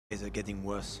supplies are getting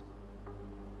worse.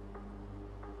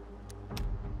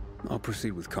 I'll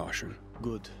proceed with caution.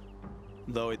 Good.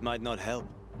 Though it might not help.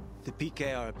 The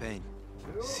PK are a pain.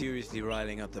 Seriously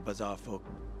riling up the Bazaar folk.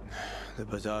 The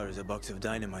Bazaar is a box of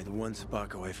dynamite one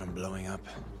spark away from blowing up.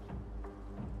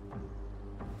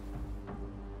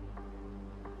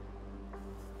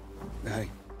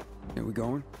 Hey, are we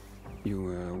going?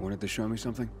 You, wanted to show me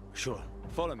something? Sure.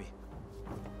 Follow me.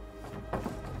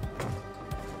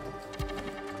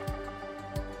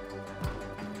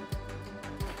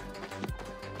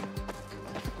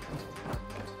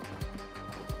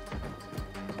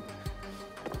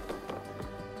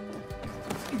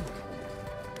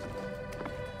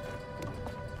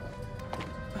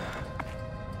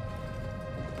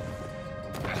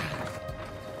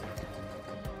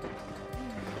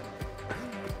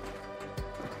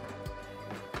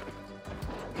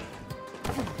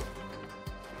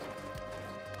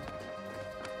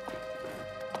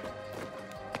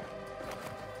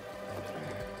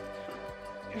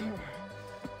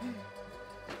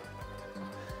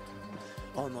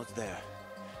 Almost there.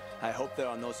 I hope there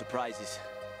are no surprises.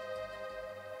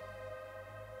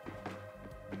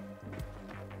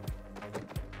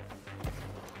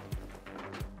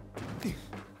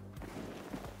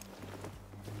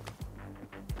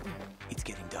 It's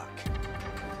getting dark.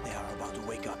 They are about to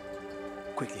wake up.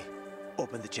 Quickly,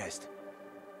 open the chest.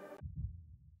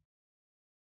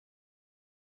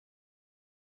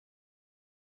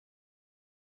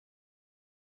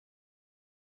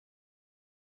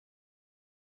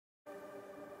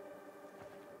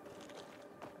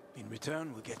 In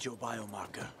return, we'll get your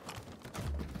biomarker.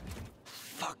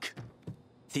 Fuck!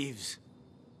 Thieves.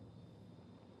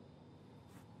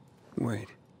 Wait.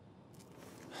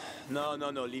 No,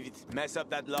 leave it. Mess up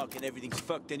that lock and everything's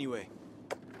fucked anyway.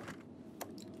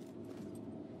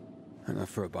 Enough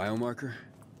for a biomarker?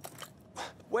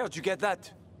 Where'd you get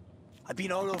that? I've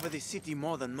been all over this city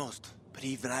more than most, but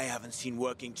even I haven't seen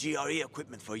working GRE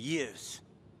equipment for years.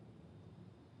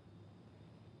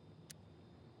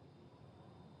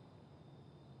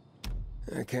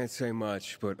 I can't say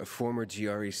much, but a former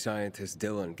GRE scientist,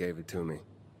 Dylan, gave it to me.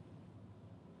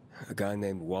 A guy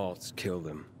named Waltz killed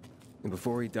him. And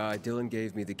before he died, Dylan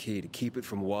gave me the key to keep it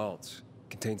from Waltz.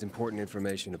 It contains important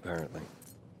information, apparently.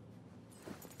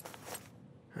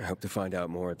 I hope to find out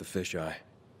more at the Fisheye.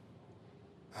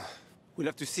 We'll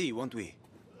have to see, won't we?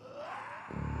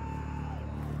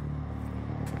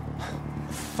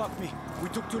 Fuck me. We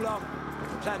took too long.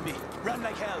 Plan B. Run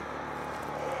like hell.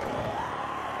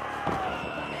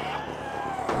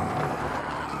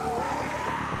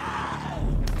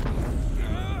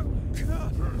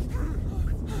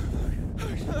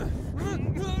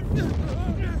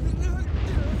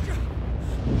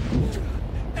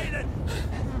 Aiden!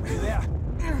 You there?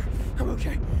 I'm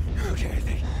okay, I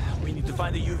think. We need to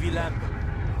find the UV lamp.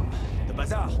 The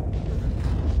bazaar.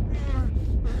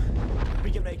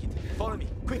 We can make it. Follow me,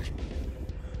 quick.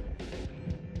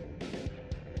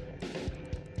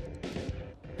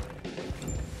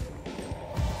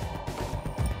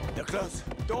 They're close.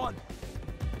 Go on.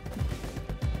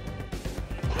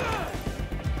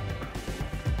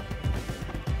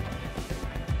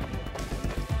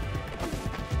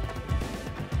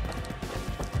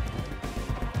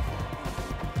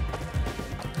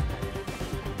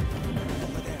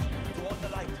 Over there, toward the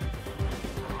light.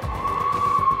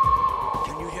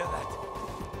 Can you hear that?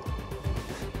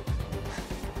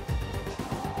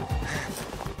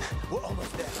 We're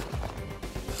almost there.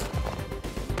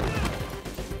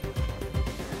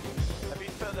 A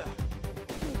bit further.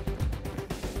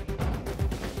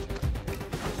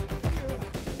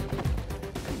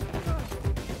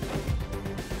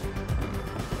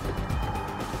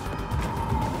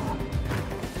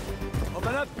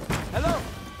 Open up! Hello!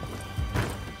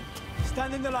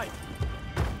 Stand in the light.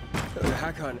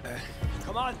 Hakon,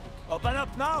 Come on! Open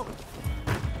up now!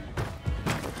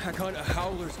 Hakon, a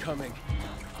howler's coming.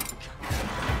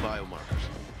 Biomarkers.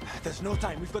 There's no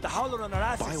time. We've got the howler on our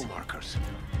asses. Biomarkers.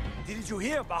 Didn't you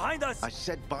hear? Behind us! I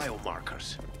said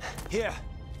biomarkers. Here.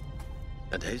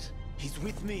 And his? He's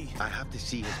with me. I have to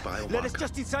see his biomarker. Let us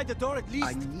just inside the door at least.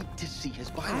 I need to see his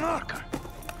biomarker.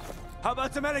 How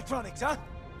about some electronics, huh?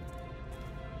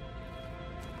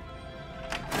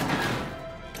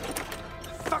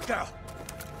 Fucker!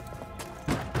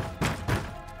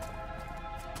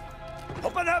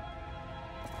 Open up!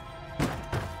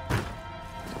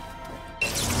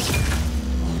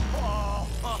 Oh.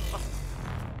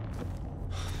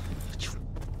 You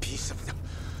piece of...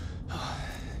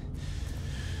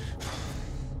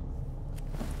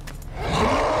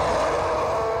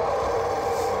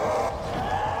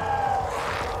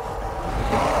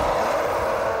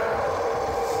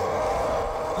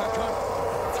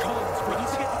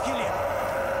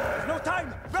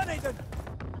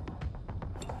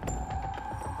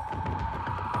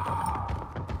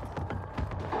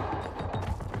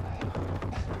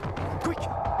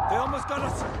 almost got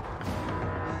us!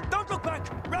 Don't look back!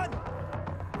 Run!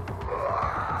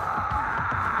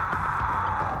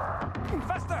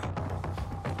 Faster!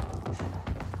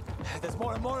 There's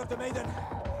more and more of the Maiden!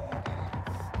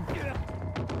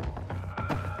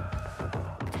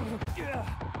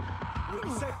 We'll be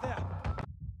safe there!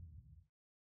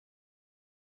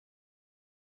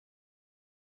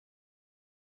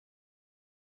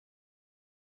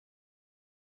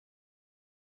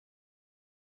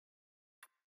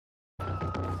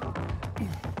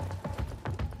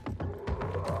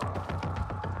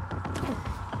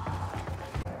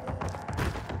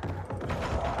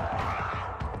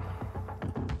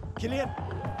 Killian,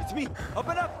 it's me.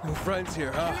 Open up. No friends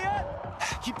here, huh? Killian,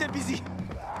 keep them busy.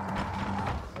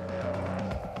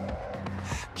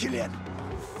 Killian,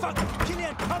 fuck,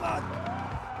 Killian, come on.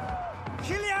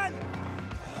 Killian,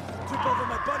 trip over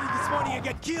my body this morning and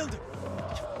get killed.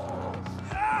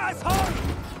 Asshole!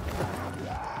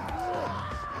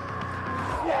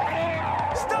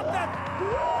 Stop that!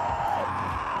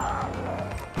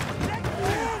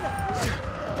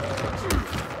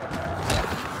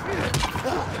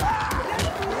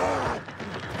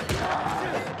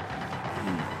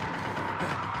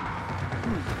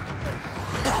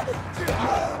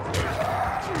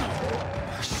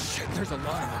 Shit, there's a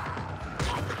lot of them.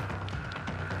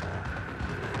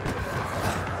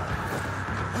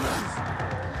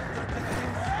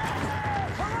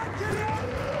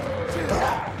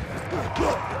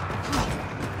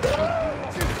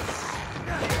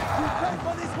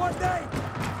 For this one day!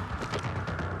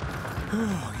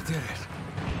 Oh, he did it.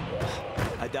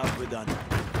 I doubt we're done.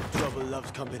 Trouble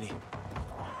loves company.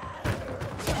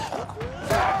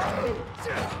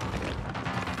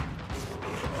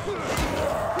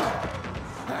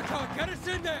 Hakon, get us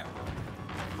in there!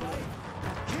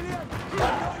 Killian, I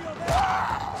know you're there!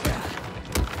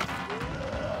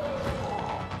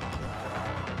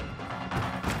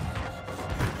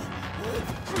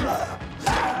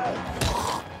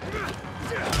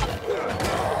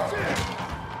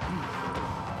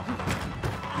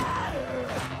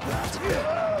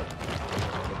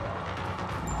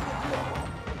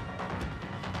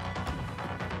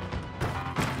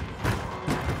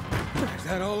 Is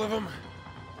that all of them?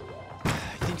 I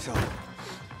think so.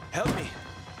 Help me.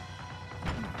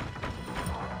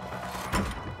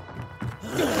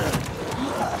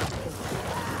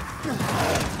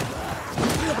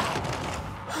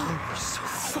 We're so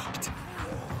fucked.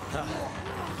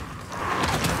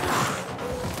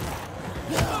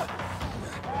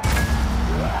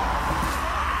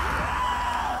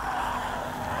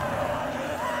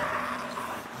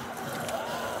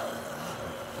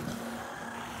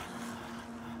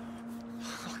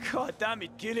 God damn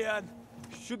it, Killian.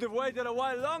 Should have waited a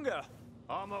while longer.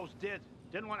 Almost did.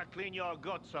 Didn't want to clean your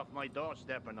guts off my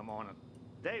doorstep in the morning.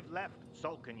 They've left,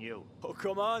 so can you. Oh,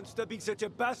 come on. Stop being such a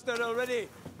bastard already.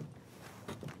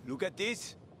 Look at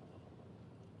this.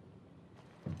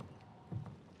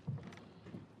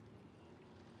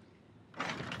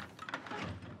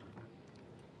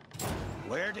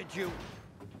 Where did you...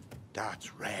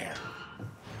 That's rare.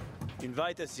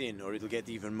 Invite us in, or it'll get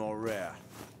even more rare.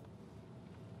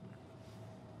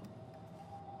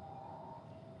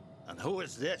 And who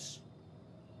is this?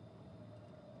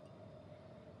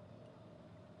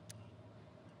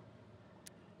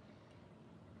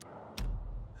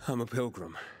 I'm a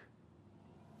pilgrim.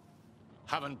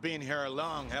 Haven't been here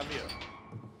long, have you?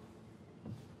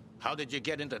 How did you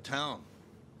get into town?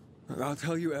 I'll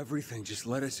tell you everything, just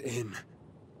let us in.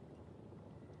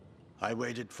 I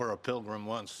waited for a pilgrim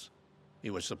once. He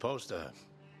was supposed to...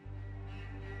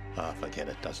 Ah, forget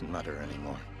it, doesn't matter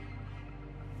anymore.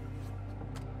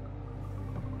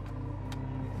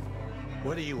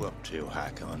 What are you up to,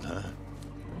 Hakon, huh?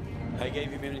 I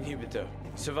gave him an inhibitor.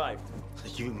 Survived. Are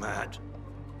you mad?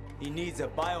 He needs a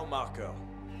biomarker.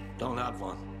 Don't have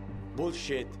one.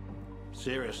 Bullshit.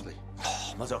 Seriously.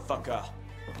 Oh, motherfucker.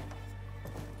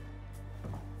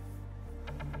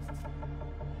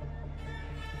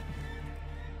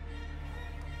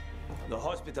 The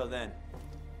hospital, then.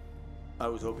 I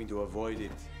was hoping to avoid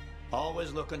it.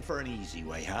 Always looking for an easy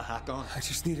way, huh, Hakon? I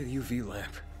just need a UV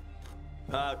lamp.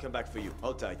 I'll come back for you.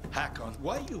 Hold tight. Hakon,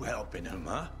 why are you helping him,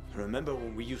 huh? Remember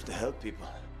when we used to help people?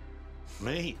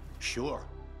 Me? Sure.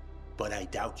 But I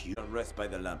doubt you. Don't rest by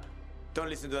the lamp. Don't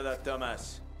listen to that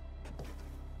dumbass.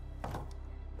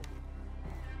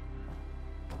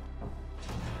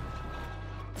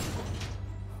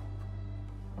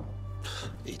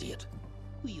 Idiot.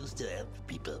 We used to help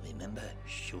people, remember?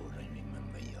 Sure, I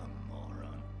remember, you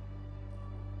moron.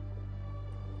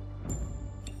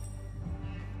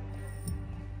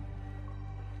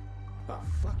 A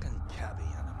fucking Cabby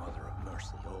and a mother of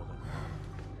mercy holding.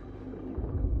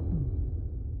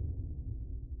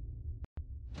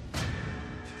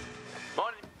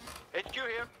 Morning. HQ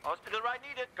here. Hospital right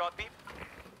needed. Copy.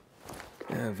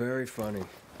 Yeah, very funny.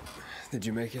 Did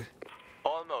you make it?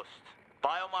 Almost.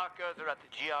 Biomarkers are at the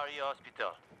GRE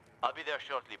hospital. I'll be there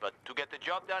shortly, but to get the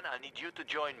job done, I need you to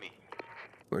join me.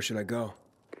 Where should I go?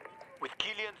 With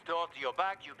Killian's door to your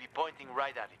back, you'll be pointing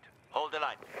right at it. Hold the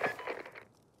line.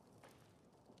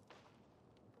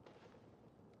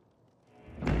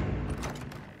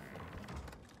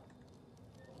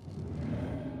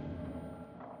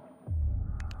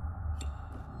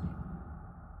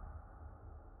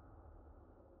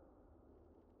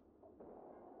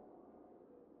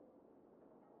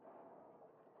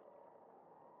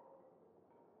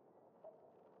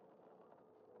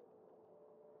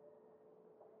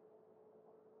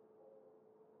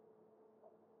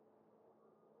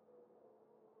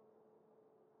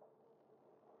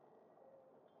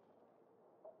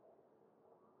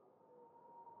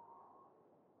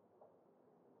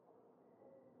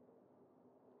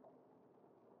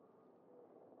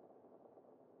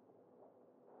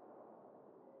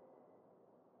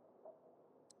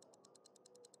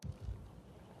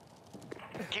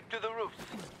 Keep to the roofs,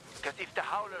 because if the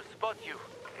Howlers spot you...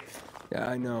 Yeah,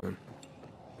 I know.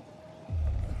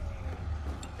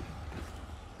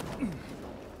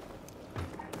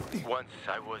 Once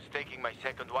I was taking my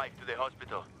second wife to the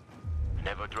hospital.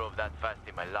 Never drove that fast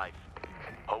in my life.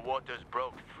 Her waters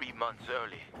broke 3 months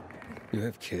early. You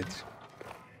have kids?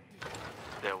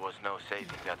 There was no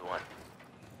saving that one.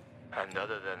 And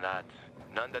other than that,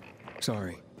 none that...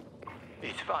 Sorry.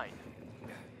 It's fine.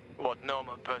 What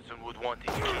normal person would want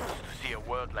his kids to see a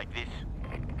world like this?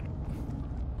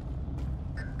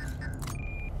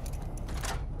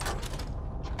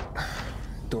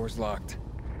 Door's locked.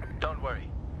 Don't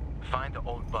worry. Find the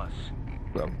old bus.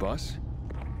 A bus?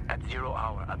 At 0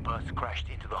 hour, a bus crashed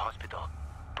into the hospital.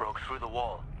 Broke through the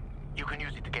wall. You can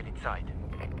use it to get inside.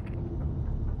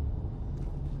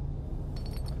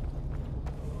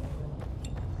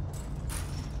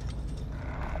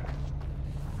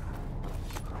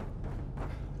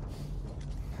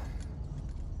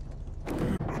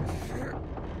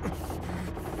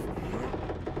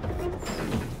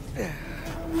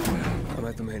 I'm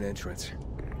at the main entrance.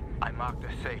 I marked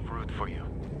a safe route for you.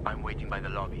 I'm waiting by the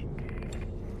lobby.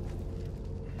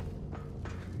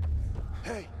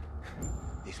 Hey!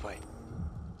 This way.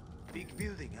 Big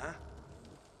building, huh?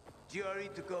 GRE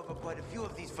took over quite a few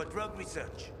of these for drug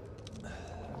research.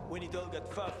 When it all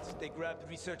got fucked, they grabbed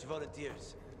research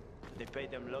volunteers. They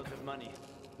paid them loads of money.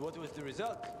 What was the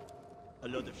result? A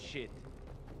load of shit.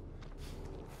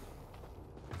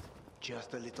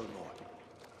 Just a little more.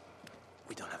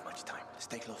 We don't have much time.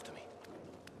 Stay close to me.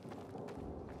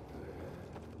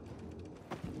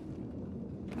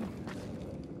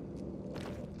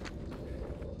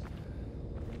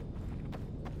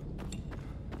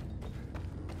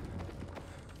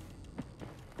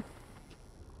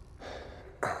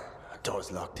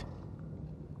 Door's locked.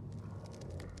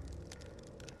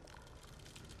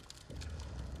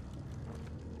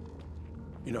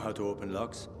 You know how to open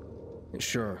locks?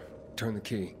 Sure. Turn the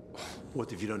key.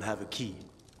 What if you don't have a key?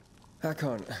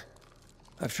 Hakon,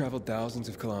 I've traveled thousands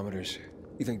of kilometers.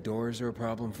 You think doors are a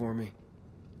problem for me?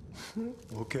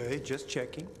 Okay, just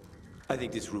checking. I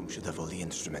think this room should have all the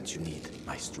instruments you need,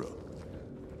 Maestro.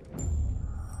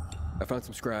 I found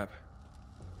some scrap.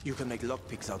 You can make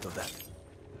lockpicks out of that.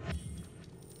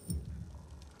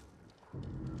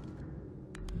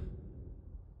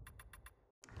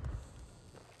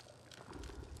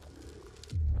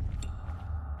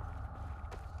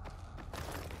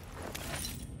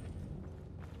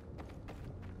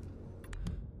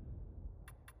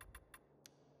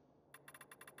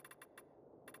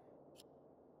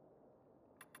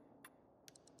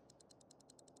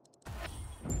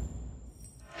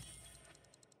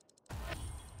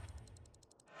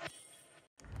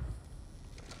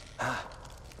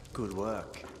 Good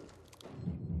work.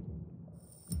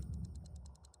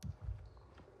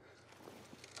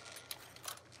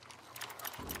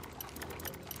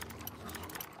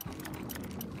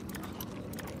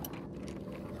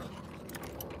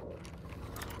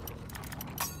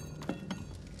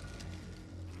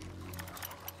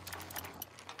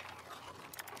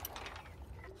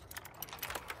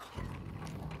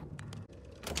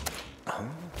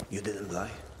 You didn't lie.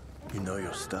 You know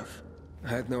your stuff. I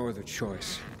had no other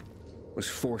choice. Was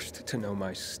forced to know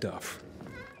my stuff.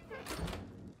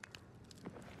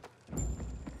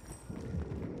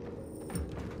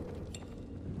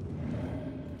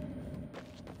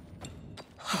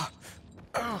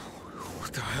 Oh,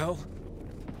 what the hell?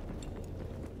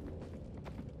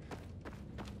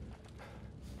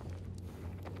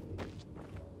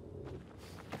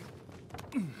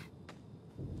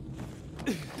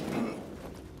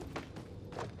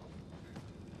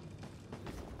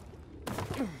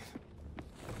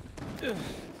 Call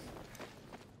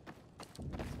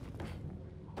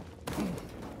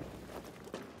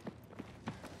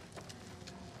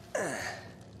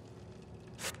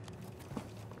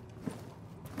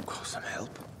some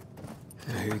help?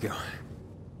 Here you go.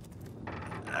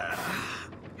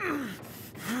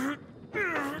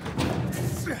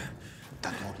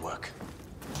 That won't work.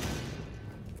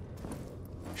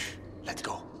 Shh, let's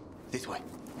go. This way.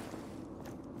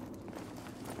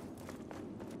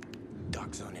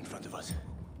 Dark zone in front of us.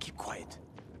 Keep quiet.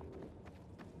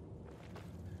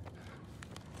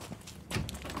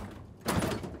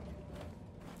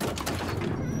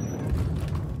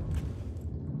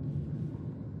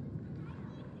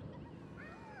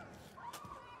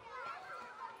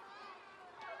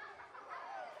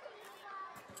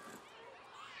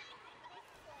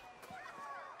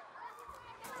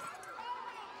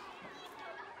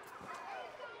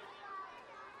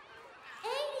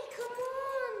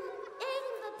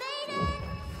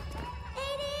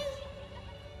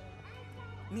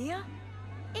 Mia?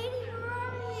 Eddie, where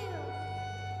are you?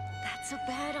 That's a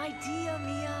bad idea,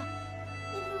 Mia.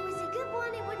 If it was a good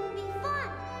one, it wouldn't be fun.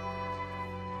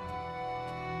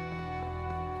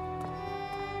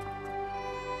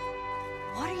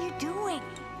 What are you doing?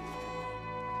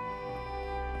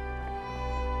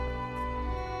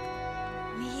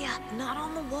 Mia, not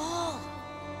on the wall.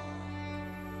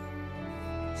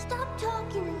 Stop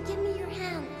talking and give me your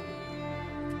hand.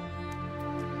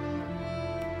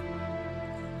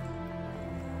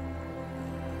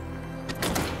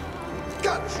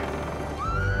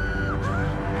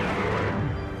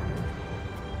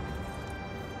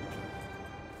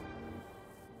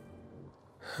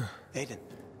 Aiden.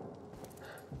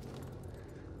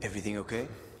 Everything okay?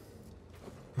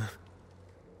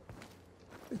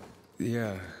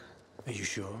 Yeah. Are you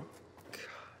sure?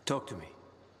 Talk to me.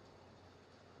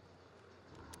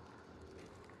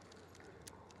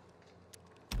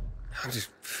 I'm just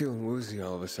feeling woozy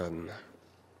all of a sudden.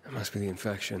 It must be the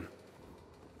infection.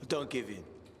 Don't give in.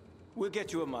 We'll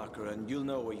get you a marker and you'll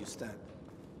know where you stand.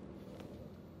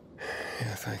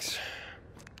 Yeah, thanks.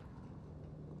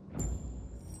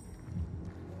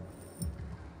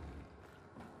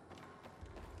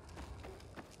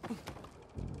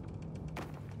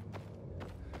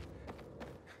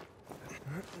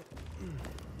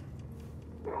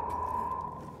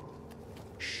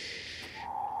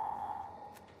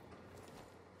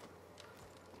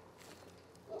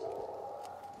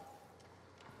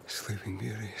 Sleeping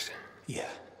Beauties. Yeah,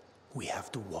 we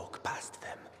have to walk past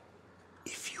them.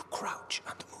 If you crouch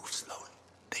and move slowly,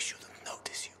 they shouldn't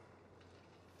notice you.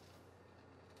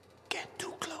 Get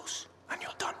too close and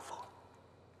you're done for.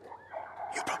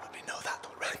 You probably know that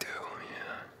already. I do,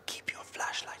 yeah. Keep your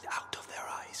flashlight out of their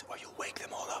eyes or you'll wake them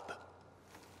all up.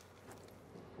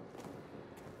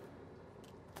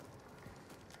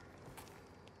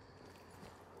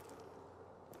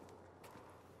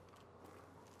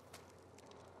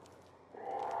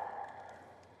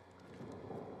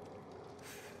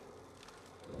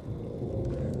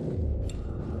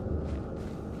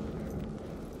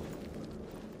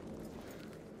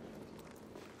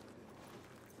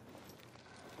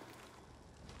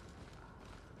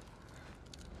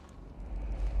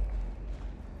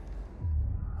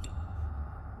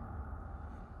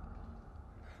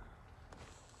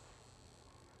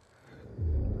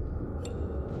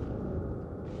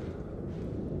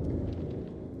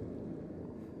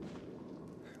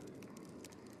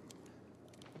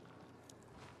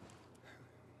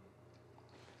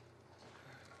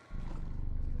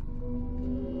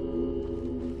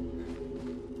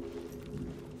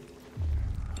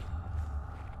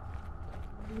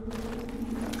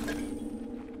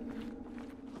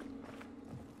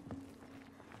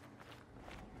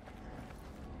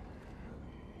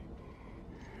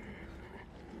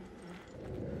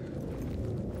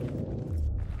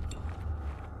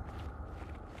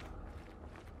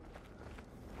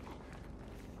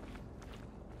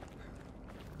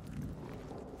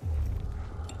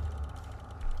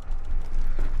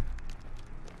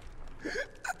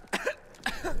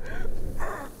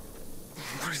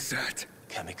 What is that?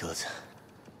 Chemicals.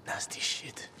 Nasty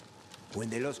shit. When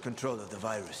they lost control of the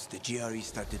virus, the GRE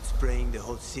started spraying the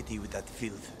whole city with that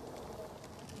filth.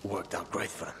 Worked out great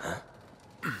for them, huh?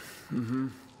 Mm-hmm.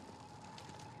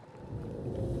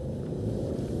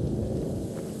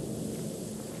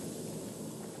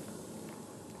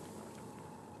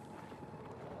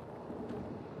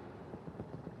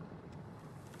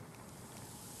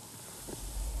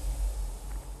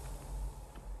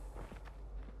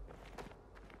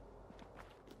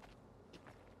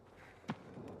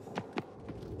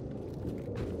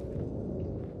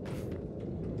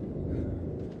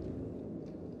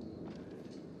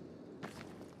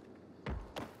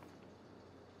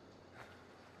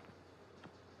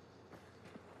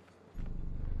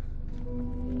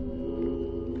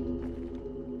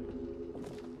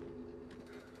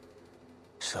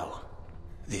 So,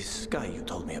 this guy you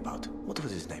told me about, what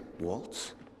was his name?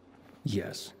 Waltz?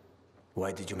 Yes.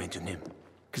 Why did you mention him?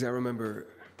 Because I remember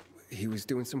he was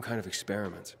doing some kind of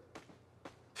experiment.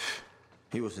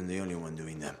 He wasn't the only one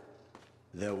doing them.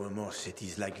 There were more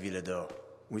cities like Villador,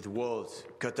 with walls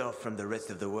cut off from the rest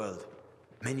of the world.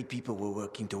 Many people were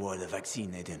working toward a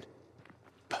vaccine, Aiden.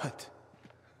 But,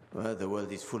 well, the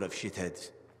world is full of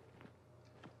shitheads.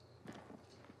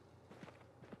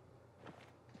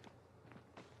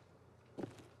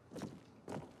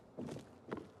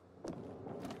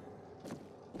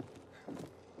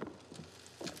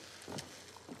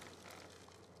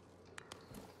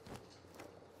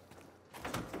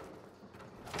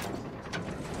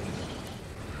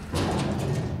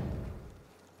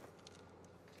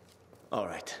 All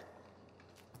right.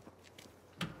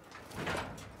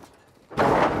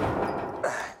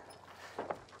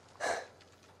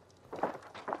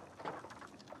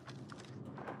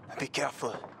 Be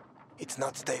careful. It's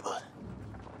not stable.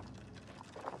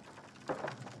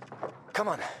 Come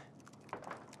on.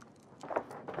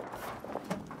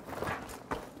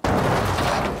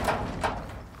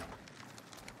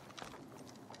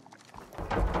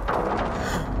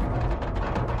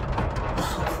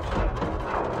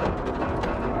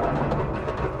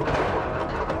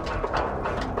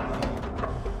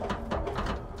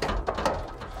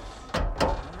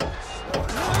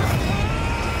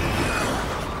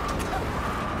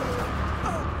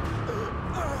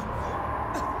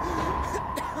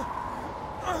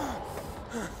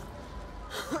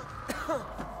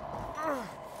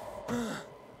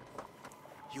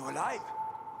 You alive?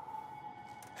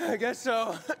 I guess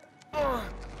so.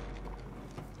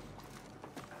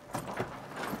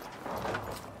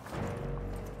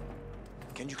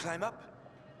 Can you climb up?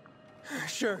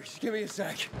 Sure, just give me a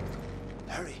sec.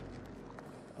 Hurry.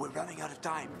 We're running out of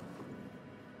time.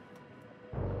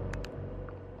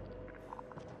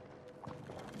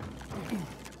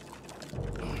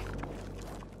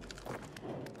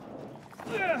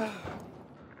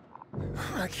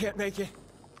 I can't make it.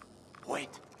 Wait.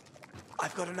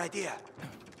 I've got an idea.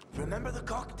 Remember the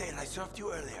cocktail I served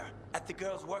you earlier at the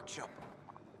girls' workshop?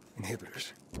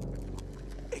 Inhibitors.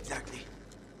 Exactly.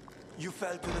 You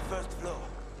fell to the first floor.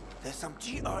 There's some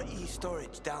GRE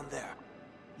storage down there.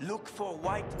 Look for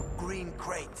white-green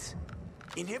crates.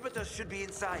 Inhibitors should be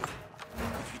inside.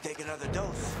 If you take another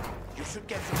dose, you should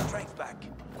get some strength back.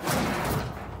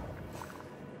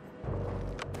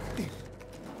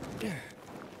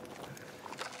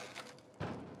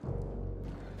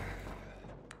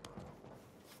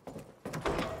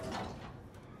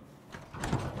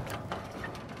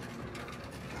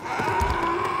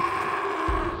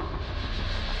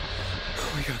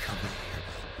 We got company.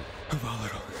 A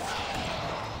volatile.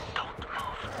 Don't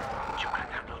move. You can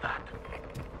handle that.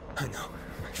 I know.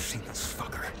 I've seen this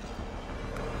fucker.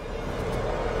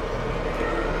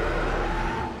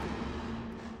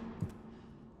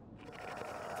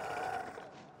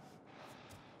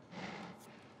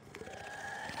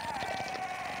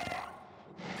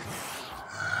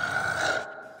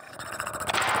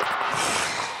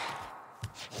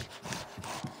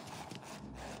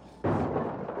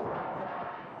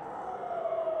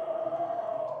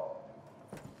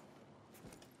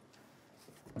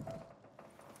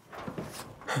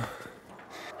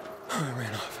 I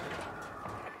ran off.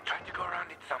 Try to go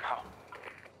around it somehow.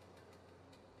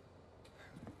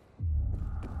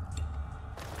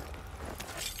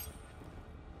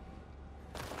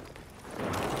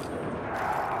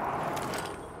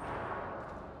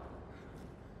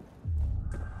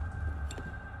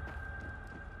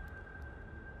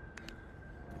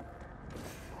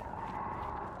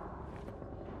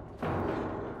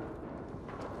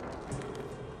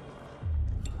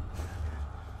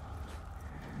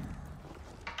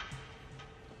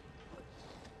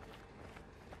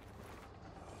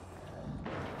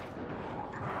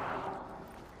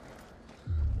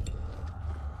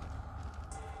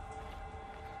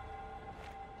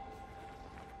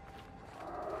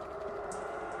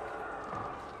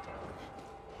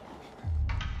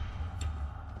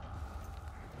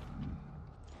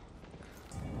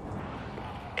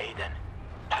 Aiden,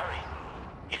 hurry.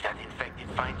 If that infected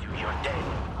finds you, you're dead.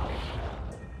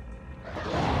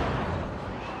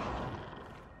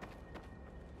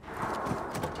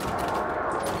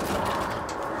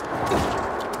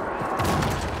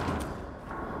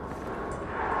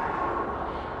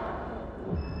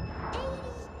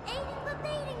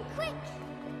 Aiden, quick!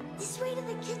 This way to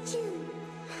the kitchen.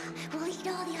 We'll eat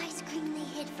all the ice cream they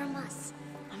hid from us.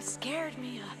 I'm scared,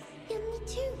 Mia. Yeah, me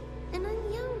too. And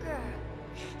I'm younger.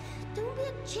 Don't be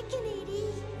a chicken,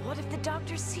 Edie. What if the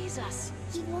doctor sees us?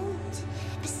 He won't.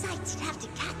 Besides, he'd have to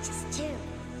catch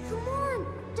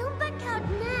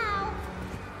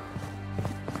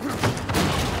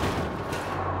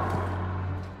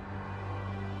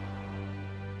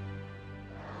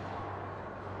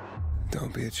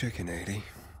be a chicken, 80.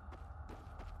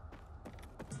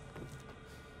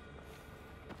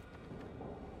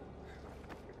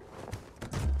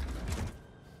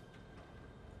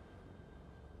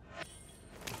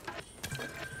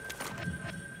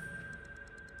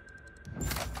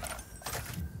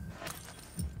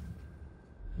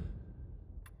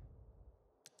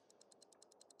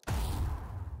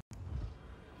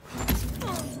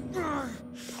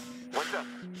 What's up?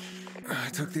 I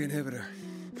took the inhibitor.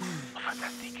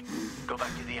 Fantastic. Go back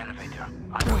to the elevator.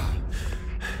 I'm waiting.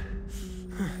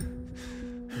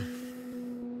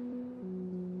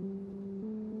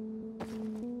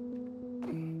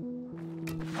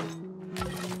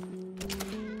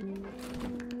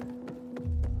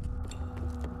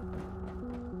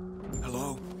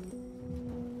 Hello?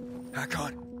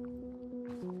 Hakon?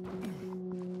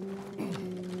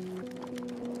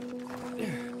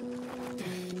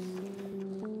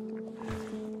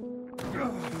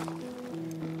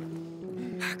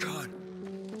 Hakon!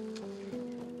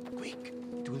 Quick,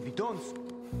 it will be done.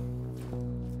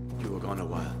 You were gone a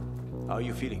while. How are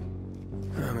you feeling?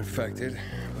 I'm infected,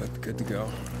 but good to go.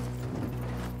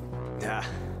 Yeah,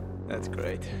 that's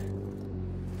great.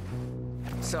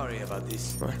 Sorry about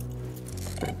this. What?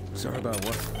 Sorry about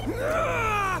what?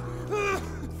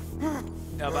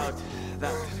 About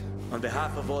that. On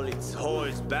behalf of all its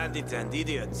whores, bandits, and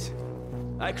idiots,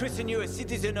 I christen you a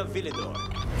citizen of Villedor.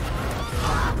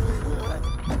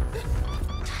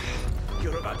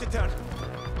 You're about to turn.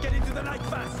 Get into the night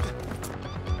fast.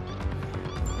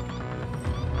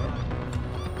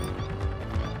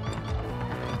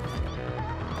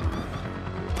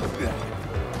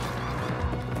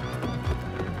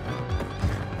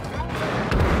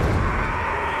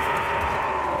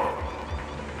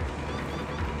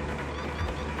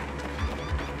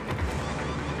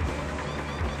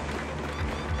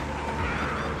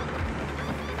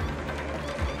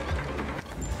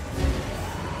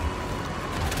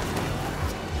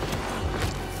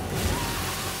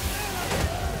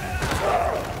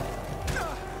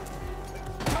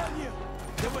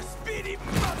 They were speedy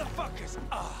motherfuckers!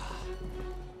 Ah.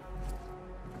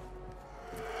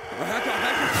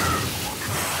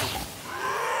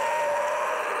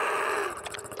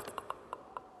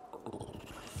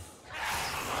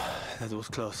 That was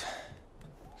close.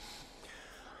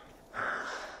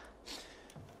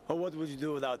 Oh, what would you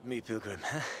do without me, Pilgrim?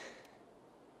 Huh?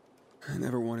 I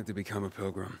never wanted to become a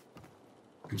pilgrim.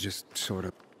 Just sort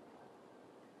of.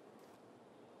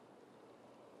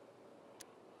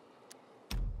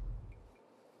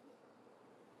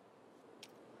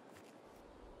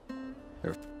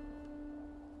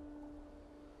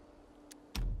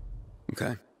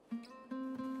 Okay.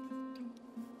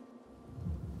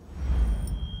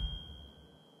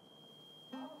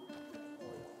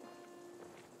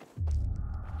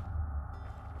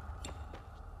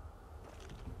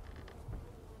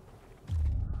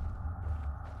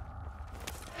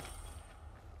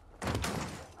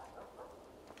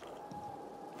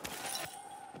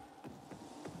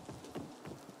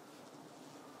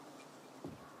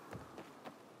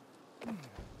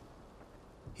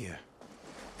 Here.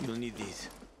 You'll need these.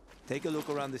 Take a look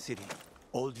around the city.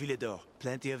 Old Villedor.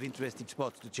 Plenty of interesting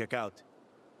spots to check out.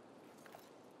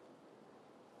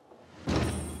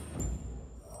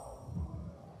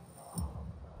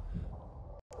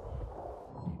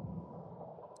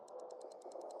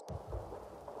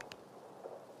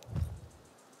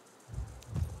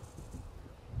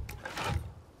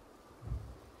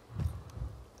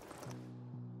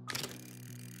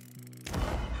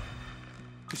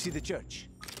 You see the church?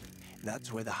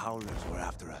 That's where the Howlers were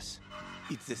after us.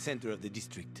 It's the center of the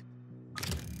district.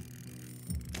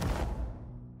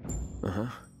 Uh-huh.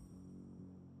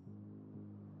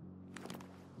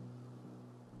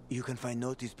 You can find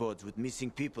notice boards with missing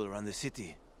people around the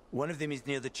city. One of them is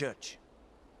near the church.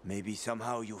 Maybe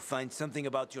somehow you'll find something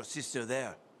about your sister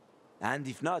there. And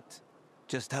if not,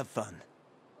 just have fun.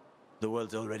 The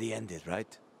world's already ended,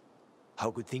 right? How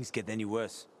could things get any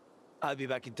worse? I'll be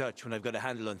back in touch when I've got a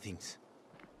handle on things.